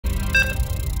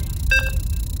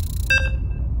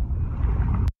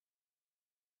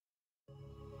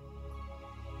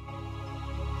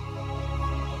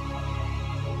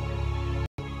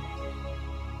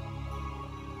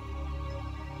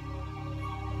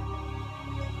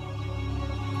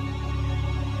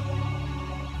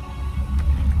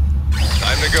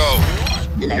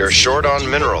You're short on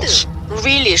minerals.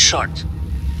 Really short.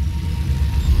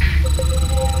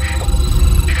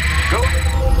 Go.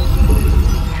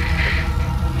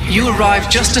 You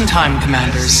arrived just in time,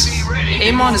 Commanders.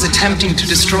 Amon is attempting to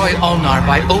destroy Ulnar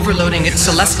by overloading its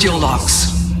celestial locks.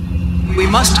 We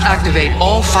must activate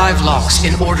all 5 locks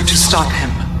in order to stop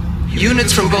him.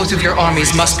 Units from both of your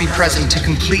armies must be present to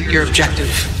complete your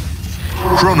objective.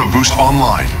 Chrono Boost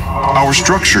online. Our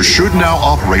structure should now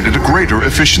operate at a greater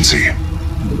efficiency.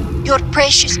 Your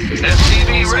precious...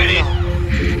 SCV ready.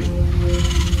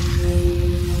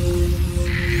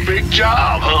 Big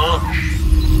job, huh?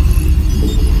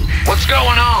 What's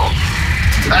going on?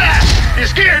 Ah! You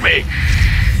scared me!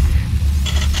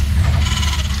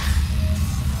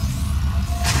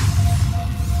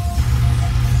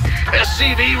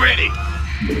 SCV ready.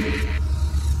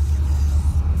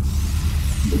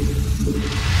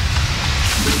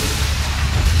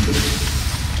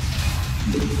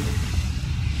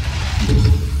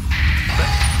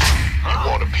 You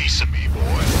want a piece of me,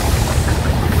 boy?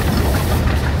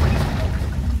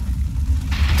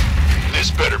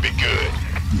 This better be good.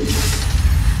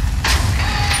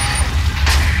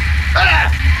 Ah!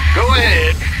 Go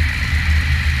ahead.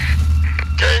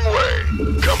 Gangway,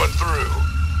 coming through.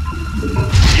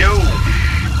 Yo!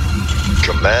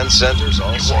 Command centers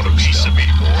all You want a piece of me,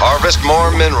 boy? Harvest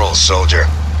more minerals, soldier.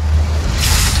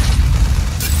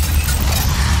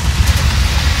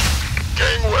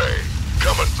 Gangway,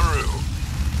 coming through.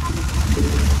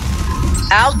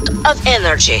 Out of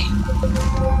energy.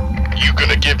 You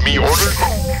gonna give me orders?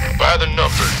 By the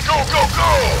numbers. Go, go,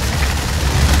 go!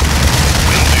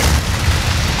 Will do.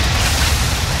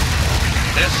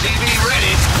 SCV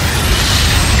ready.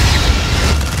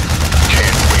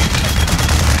 Can't wait.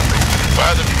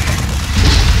 By the...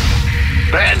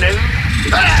 Bad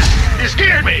news? Ah! You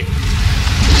scared me!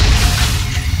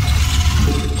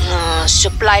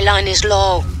 Supply line is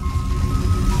low.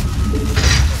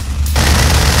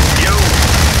 Yo!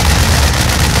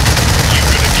 You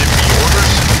gonna give me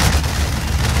orders?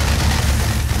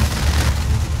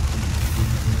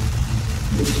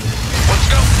 Let's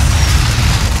go!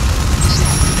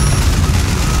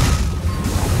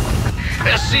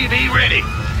 SCV ready!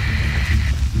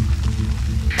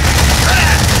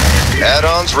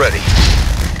 Add-ons ready.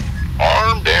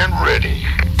 Armed and ready.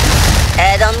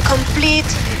 Add-on complete.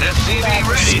 SCV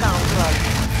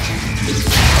ready.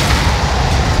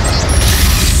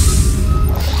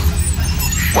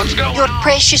 What's going Your on?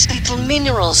 precious little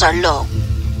minerals are low.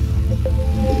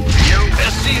 Yo,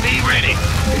 SCV ready.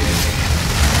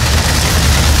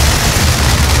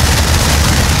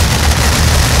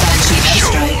 Banshee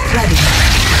airstrike ready.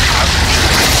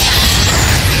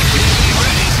 SCV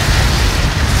ready.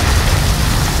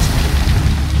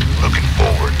 Looking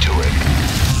forward to it.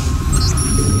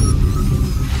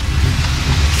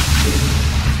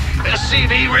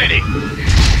 SCV ready.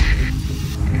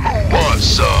 Who wants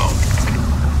some?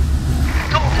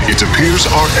 It appears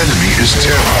our enemy is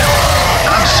Terra.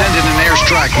 I'm sending an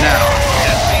airstrike now.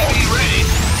 SCV ready.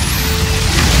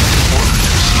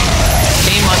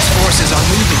 Amon's forces are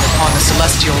moving upon the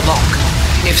celestial lock.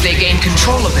 If they gain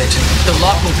control of it, the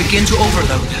lock will begin to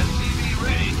overload.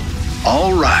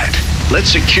 All right, let's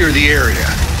secure the area.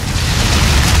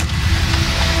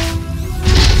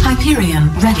 Hyperion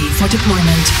ready for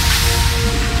deployment.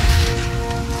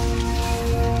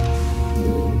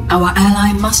 Our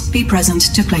ally must be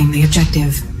present to claim the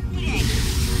objective.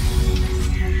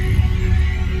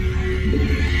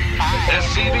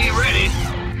 SCV ready.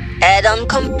 Add-on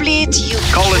complete. You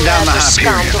Calling down the clever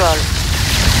Hyperion. scoundrel.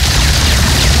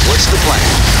 What's the plan?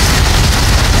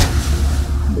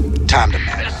 Time to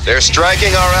man. They're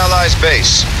striking our allies'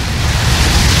 base.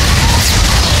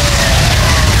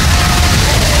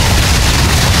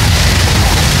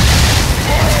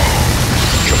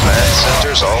 Command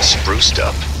centers all spruced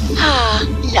up. Ah,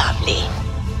 lovely.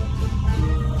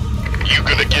 You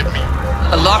gonna give me?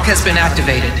 A lock has been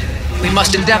activated. We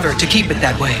must endeavor to keep it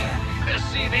that way.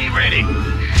 SCV ready.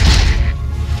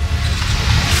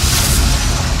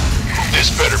 This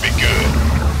better be good.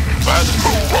 By the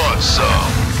who wants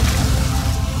some?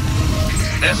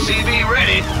 SCV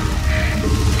ready.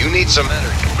 You need some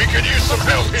energy. We could use some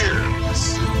help here.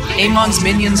 Amon's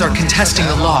minions are contesting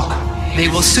the lock. They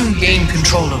will soon gain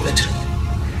control of it.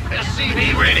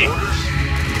 SCV ready.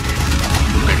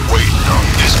 Been waiting on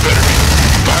this better be.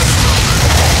 By the numbers.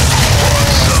 Want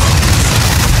some?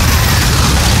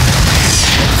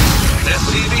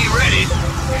 SCV ready.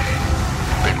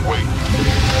 Been waiting.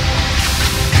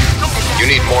 You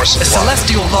need more The supply.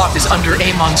 celestial lock is under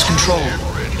Amon's control.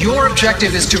 Your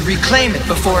objective is to reclaim it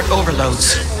before it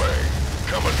overloads.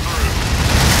 Coming through.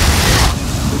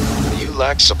 You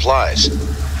lack supplies.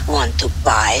 Want to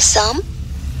buy some?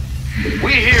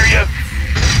 We hear you.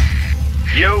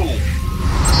 Yo.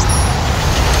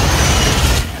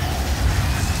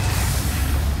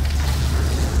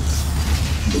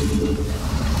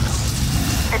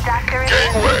 The doctor is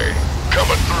Gangway,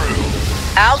 coming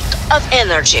through. out of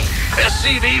energy.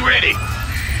 SCV ready.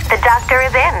 The doctor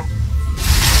is in.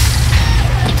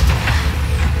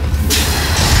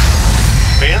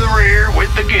 In the rear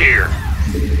with the gear.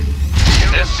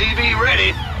 SCV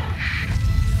ready.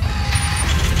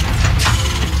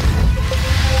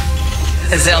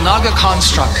 The Zelnaga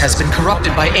construct has been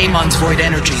corrupted by Amon's void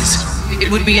energies.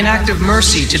 It would be an act of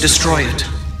mercy to destroy it.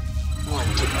 Want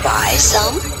to buy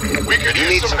some? We could You use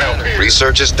need some some help energy. here.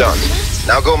 Research is done.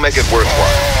 Now go make it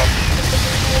worthwhile.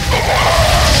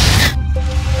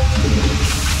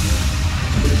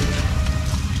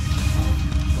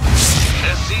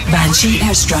 SCV Banshee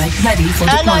airstrike ready for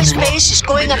Allied deployment. space is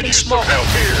going up in smoke. Help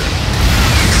here.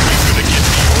 We gonna get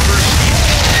the orders?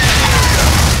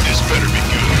 This better be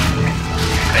good.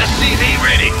 SCV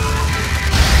ready.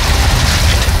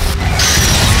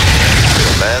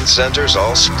 Command centers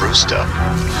all spruced up.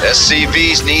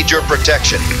 SCVs need your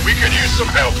protection. We could use some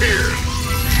help here.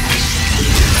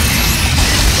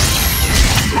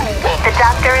 The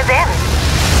doctor is in.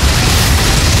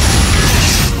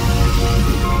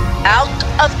 Out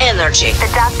of energy. The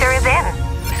doctor is in.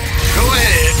 Go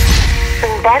ahead.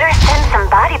 Better send some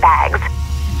body bags.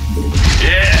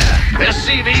 Yeah.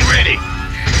 SCV ready.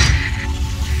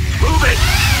 Move it.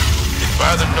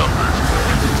 By the numbers.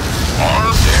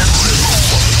 Armed and ready.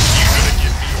 You gonna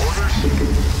give me orders?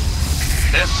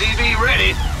 SCV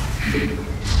ready.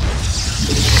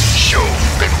 Show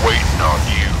been waiting on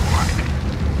you.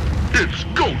 It's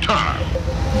go time.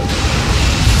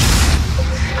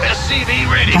 SCV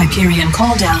ready. Hyperion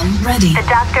call down ready. The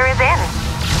doctor is in.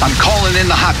 I'm calling in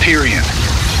the Hyperion.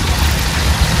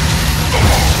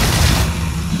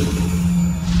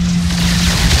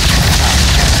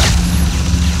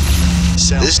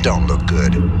 This don't look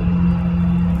good. Our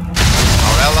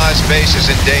allies' base is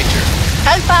in danger.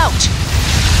 Help out.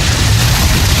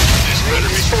 This better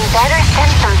be Better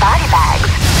send some body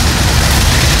bags.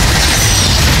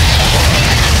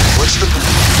 What's the...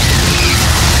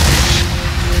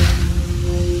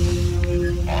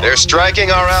 They're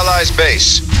striking our allies'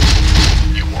 base.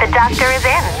 The doctor is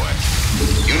in.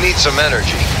 You need some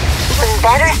energy.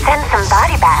 Better send some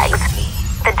body bags.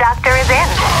 The doctor is in.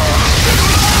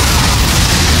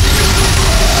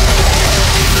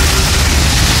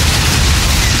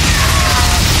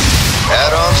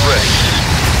 Add-ons ready.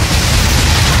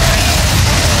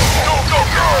 go, go,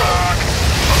 go!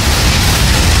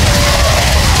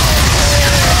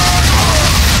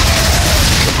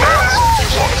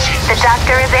 The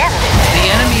doctor is in. The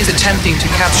enemy is attempting to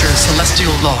capture a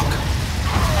celestial lock.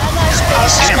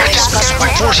 Damn it! My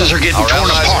forces are getting Our torn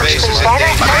allies' apart. base is in My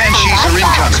danger. Banshees are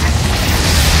incoming.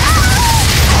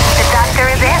 The doctor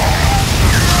is in.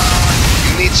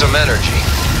 You need some energy.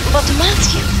 But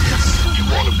Matthew. You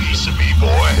want a piece of me,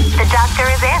 boy? The doctor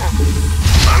is in.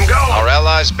 I'm going. Our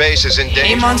allies' base is in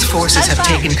danger. Amon's forces have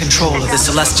taken control of the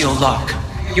celestial lock.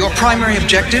 Your primary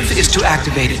objective is to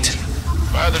activate it.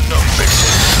 By the numbers.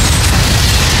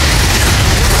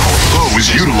 Foe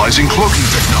is utilizing cloaking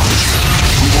technology.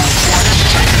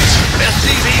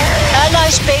 SCV.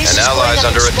 Allies base An is going ally's up in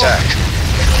under smoke. attack.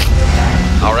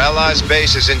 Our allies'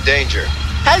 base is in danger.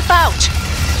 Help out.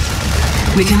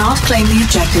 We cannot claim the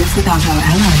objective without our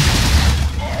ally.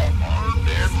 Armed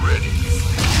and ready.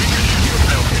 We can use some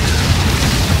help here.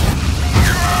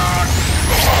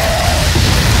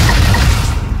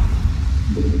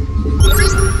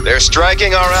 They're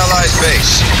striking our allies'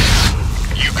 base.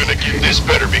 You gonna get this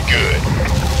better be good.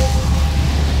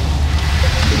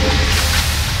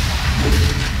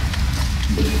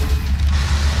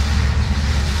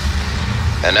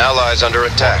 An ally's under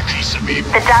attack. Piece of me.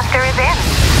 The doctor is in.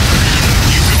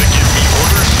 You gonna give me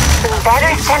orders?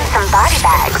 Better send some body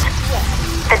bags.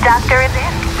 The doctor is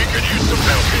in. We could use some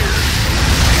help here.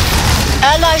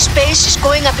 Allies base is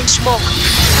going up in smoke.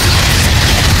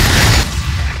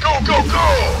 Go, go, go!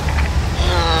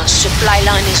 Supply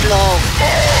line is low.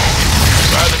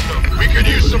 By the numbers. We could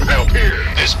use some help here.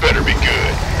 This better be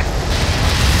good.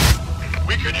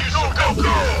 We could use some help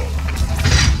here.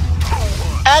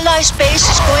 Allies base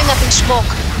is going up in smoke.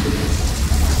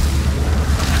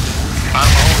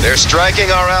 They're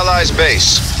striking our allies'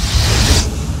 base.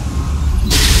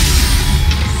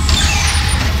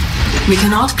 We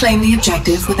cannot claim the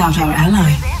objective without our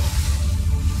ally.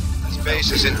 This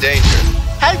base is in danger.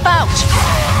 Help out.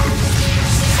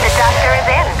 The doctor is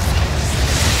in.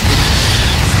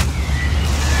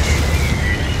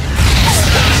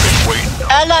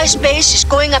 Allies' base is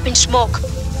going up in smoke.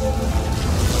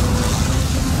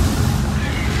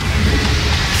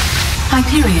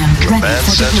 Hyperion ready Command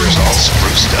for centers all deployment.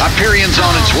 spruced up. Hyperion's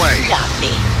on its way.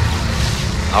 Lovely.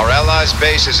 Our allies'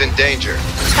 base is in danger.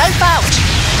 Help out.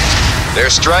 They're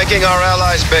striking our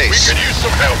allies' We base. could use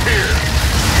some help here.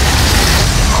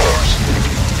 Of course.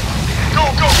 Go,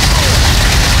 go, go!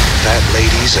 That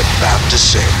lady's about to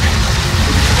sing.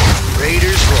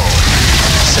 Raiders roll.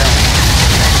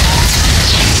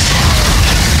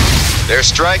 They're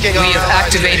striking our We have allies'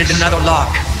 activated base. another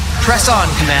lock. Press on,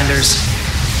 commanders.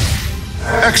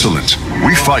 Excellent.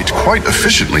 We fight quite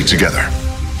efficiently together.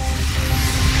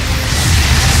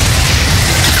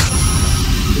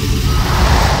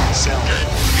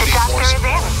 The doctor is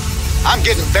in. I'm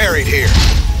getting buried here.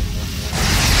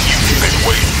 You've been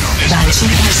waiting on this. Banshee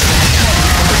airstrike ready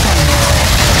for deployment.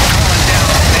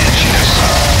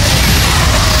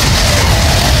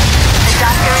 The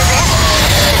doctor is in.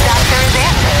 The doctor is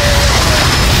in.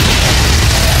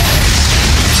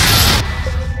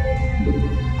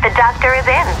 The doctor is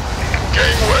in.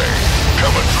 Gangway,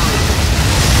 coming through.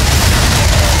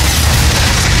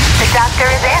 The doctor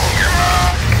is in.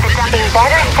 The doctor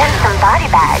better send some body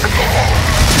bags. The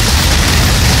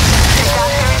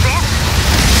doctor is in.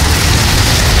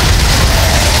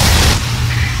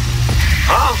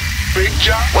 Huh? Big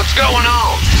job? What's going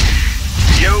on?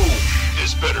 Yo,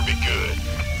 this better be good.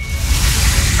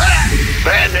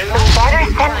 Bad news? We better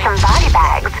send some body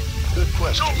bags. Good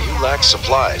question. You lack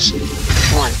supplies.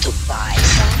 Want to buy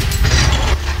some?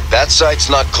 That site's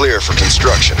not clear for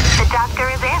construction. The doctor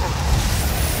is in.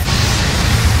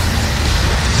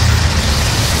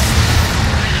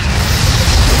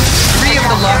 Three of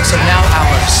the locks are now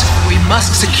ours. We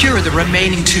must secure the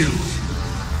remaining two.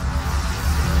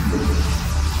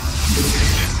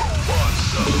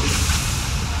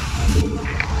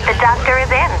 The doctor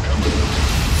is in.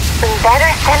 We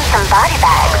better send some body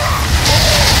bags.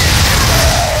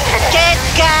 Get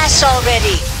gas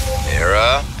already.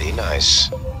 Mira, be nice.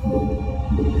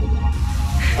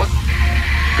 What?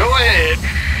 Go ahead.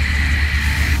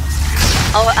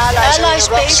 Our allies'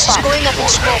 base is going up in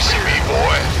Piece smoke. of me,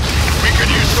 boy. We could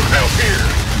use some help here.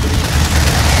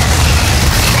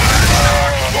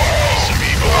 Piece of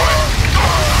me, boy.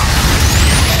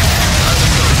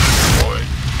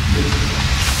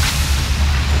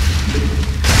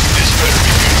 This better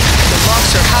be good. The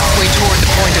locks are halfway toward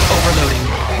the point of overloading.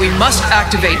 We must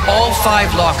activate all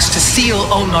 5 locks to seal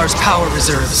Onar's power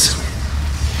reserves.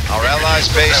 Our allies'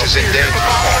 base is in danger.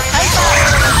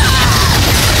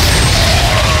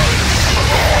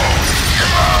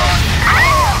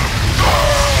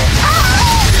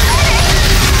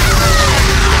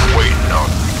 Waiting on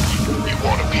you. You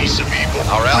want a piece of evil?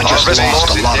 Our I just allies' lost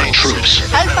base a is lot in of danger. troops.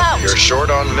 Help out. You're short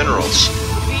on minerals.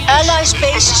 Allies'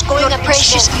 base is going up in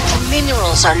precious little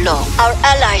minerals are low. Our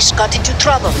allies got into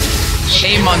trouble.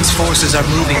 Amon's forces are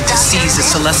moving to seize the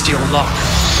celestial lock.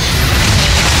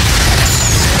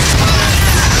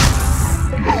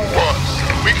 Who was?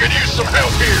 We could use some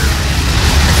help here.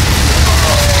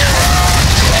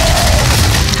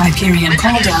 Hyperion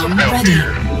call down ready.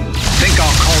 Think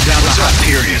I'll call down the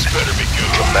Hyperion. This better be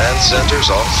good. Command centers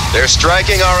off. They're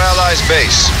striking our allies'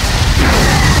 base.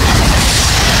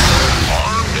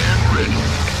 Armed and ready.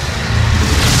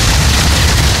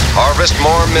 Harvest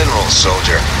more minerals,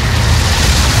 soldier.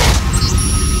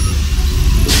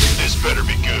 This better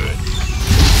be good.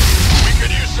 We could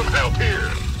use some help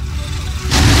here.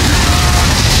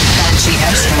 Banshee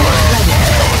airstrike ready.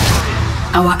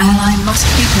 Our ally must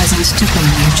be present to claim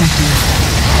the objective.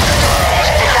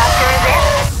 The doctor is in.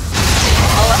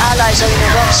 Our allies are in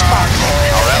a rough spot.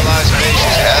 Our allies' base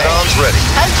is add-ons ready.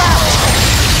 Help out.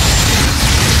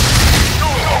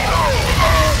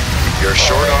 You're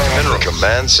short on mineral.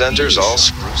 Command centers all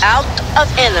spruced. Out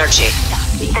of energy.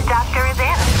 The doctor is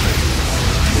in.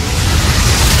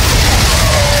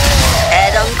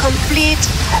 Add-on complete.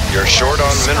 You're short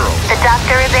on mineral. The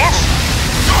doctor is in.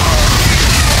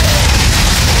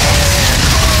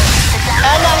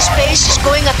 Allies' base is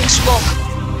going up in smoke.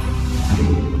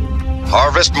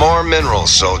 Harvest more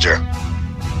minerals, soldier.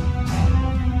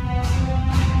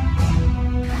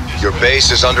 Your base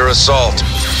is under assault.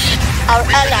 Our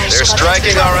allies They're got striking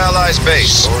into our trouble. allies'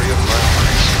 base. Story of my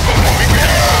life. We could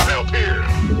use some help here.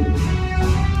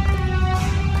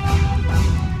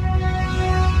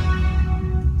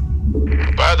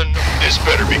 By the this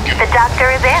better be good. The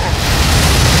doctor is in.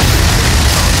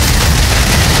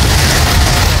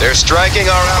 They're striking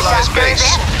our allies' Doctor is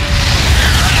base. in.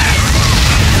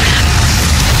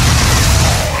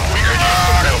 We could use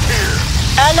some help here.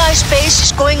 Allies' base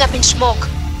is going up in smoke.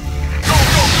 Go,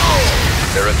 go, go!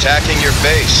 They're attacking your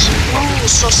base. Oh,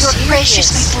 so your precious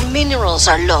little minerals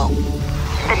are low.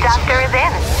 The doctor is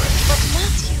in. But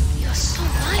Matthew, you're so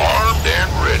nice. Armed and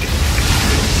ready.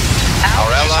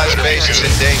 Our allies' base is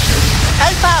in danger.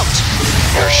 Help out!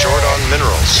 They're short on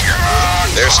minerals.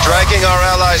 They're striking our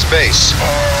allies' base.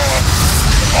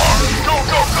 Go,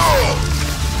 go, go!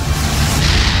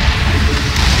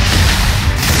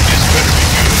 This better be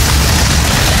good.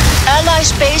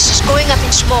 Allies' base is going up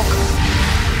in smoke.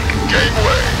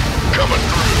 Gateway, coming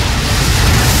through.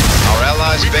 Our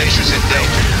allies' base is in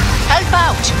danger. Help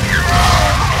out!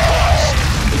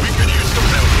 We can use some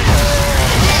help here.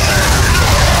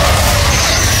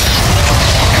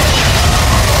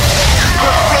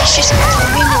 Your precious little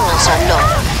minerals are low.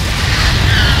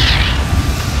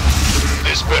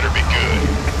 This better be good.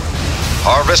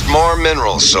 Harvest more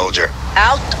minerals, soldier.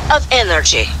 Out of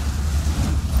energy.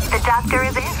 The doctor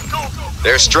is in.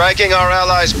 They're striking our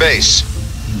allies' base.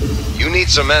 You need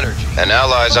some energy. An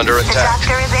ally's under The attack.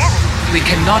 doctor is in. We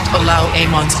cannot allow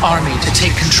Amon's army to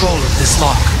take control of this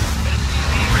lock.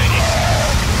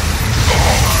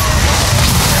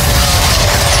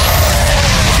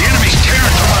 The enemy's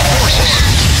tearing through my forces.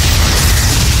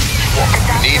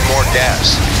 You need more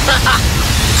gas.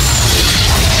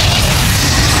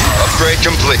 Upgrade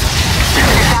complete. The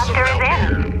doctor is in.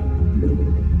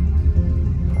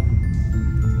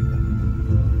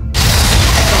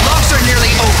 The locks are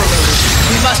nearly overloaded.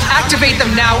 We must activate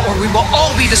them now or we will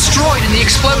all be destroyed in the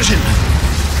explosion.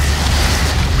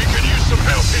 We can use some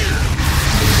help here.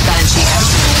 Banshee out.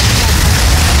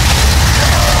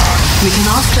 We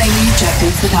cannot claim the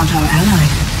objective without our ally.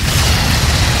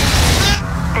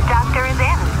 The doctor is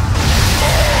in.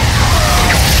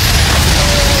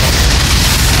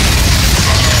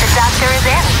 The doctor is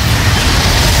in.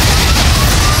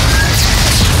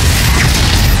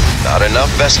 Not enough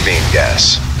Vespine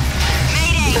gas.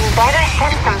 Better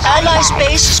send some Allies' body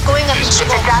bags. base is going up in The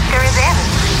smoke. doctor is in.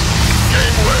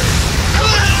 Gateway.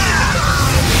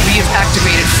 We have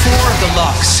activated 4 of the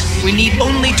locks. We need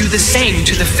only do the same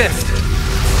to the 5th.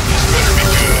 This better be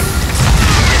good.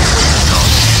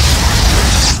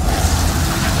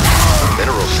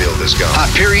 Mineral field is gone.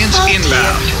 Hyperions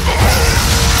inbound.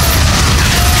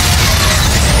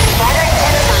 Better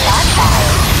send some body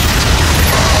bags.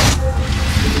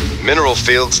 Mineral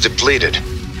fields depleted.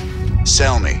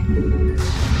 Sell me.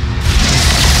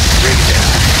 Ready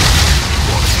down.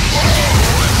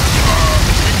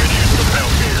 We can use some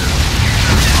help here.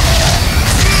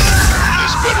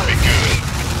 This better be good.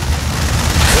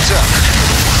 What's up?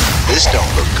 This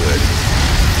don't look good.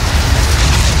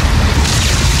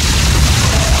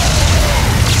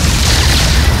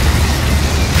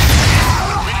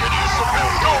 We can use some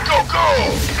help. Go, go, go!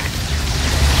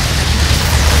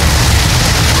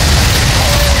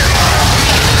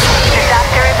 The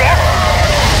doctor is in.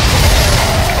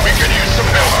 We can use some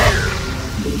help here.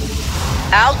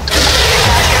 Out.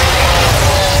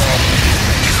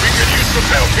 We can use some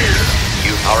help here.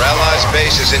 Our allies'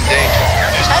 base is in danger.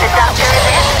 The doctor is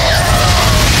in.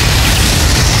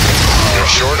 They're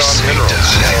short on minerals.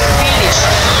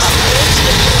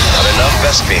 Not enough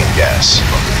Vespine gas.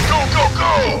 Go, go,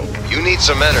 go! You need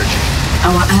some energy.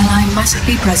 Our ally must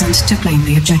be present to claim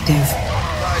the objective.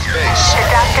 Allies' base. The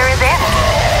doctor is in.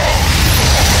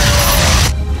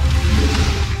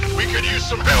 We can use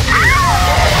some help here.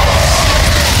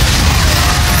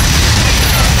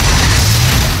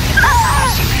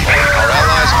 Our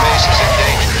allies' base is in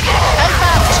danger. Help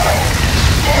out!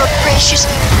 Your precious...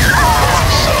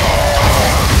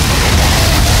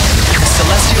 The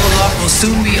celestial lock will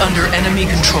soon be under enemy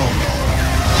control.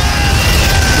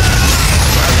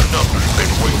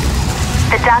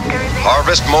 The doctor is in.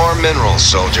 Harvest more minerals,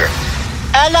 soldier.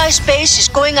 Allies' base is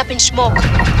going up in smoke.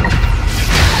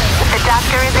 The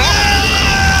doctor is in.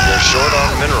 They're short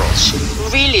on minerals.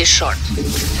 Really short.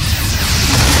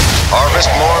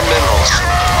 Harvest more minerals.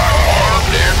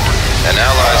 An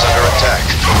ally's under attack.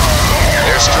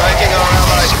 They're striking our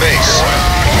allies' base.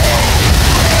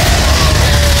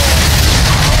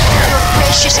 Your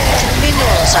precious little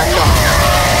minerals are low.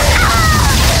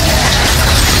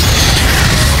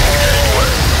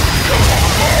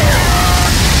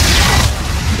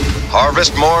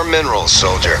 Harvest more minerals,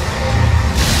 soldier.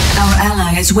 Our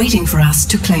ally is waiting for us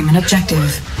to claim an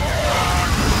objective.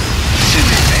 Send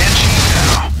me Banshees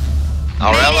now.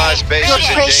 Our allies' base Your is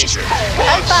in precious... danger.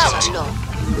 Help out!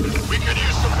 We can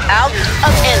use some help. Out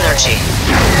of energy.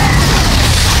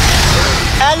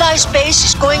 Allies' base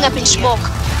is going up in smoke.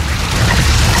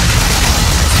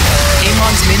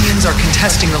 Amon's minions are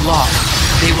contesting the lock.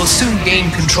 They will soon gain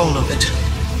control of it.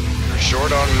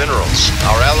 Short on minerals.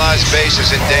 Our allies' base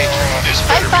is in danger. This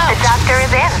better be. The doctor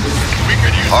is in. We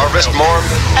could use Harvest some more.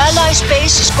 help. Allies'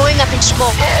 base is going up in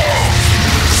smoke.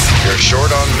 You're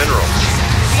short on minerals.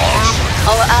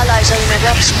 Our allies are in a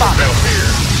rough spot. Help here.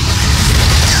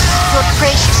 Good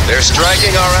gracious. They're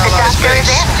striking our The allies' doctor is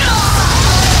base. in.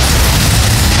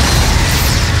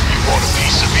 You want a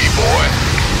piece of me, boy?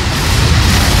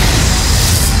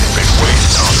 Been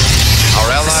waiting on it. Our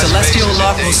The allies' celestial base is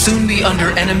lock in will danger. soon be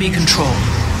under enemy control.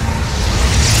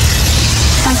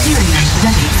 Hyperion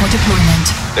ready for deployment.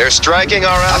 They're striking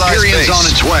our allies' Hyperion's base. on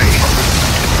its way.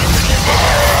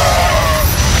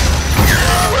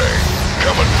 Way.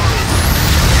 Coming through.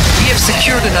 We have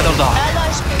secured another lock.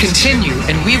 Continue,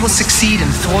 and we will succeed in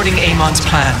thwarting Amon's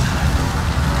plan.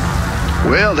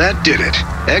 Well, that did it.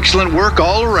 Excellent work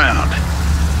all around.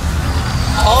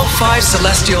 All 5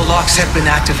 celestial locks have been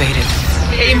activated.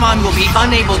 Amon will be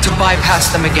unable to bypass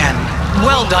them again.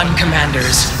 Well done,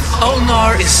 commanders.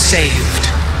 Ulnar is saved.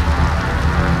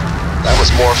 That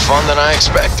was more fun than I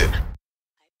expected.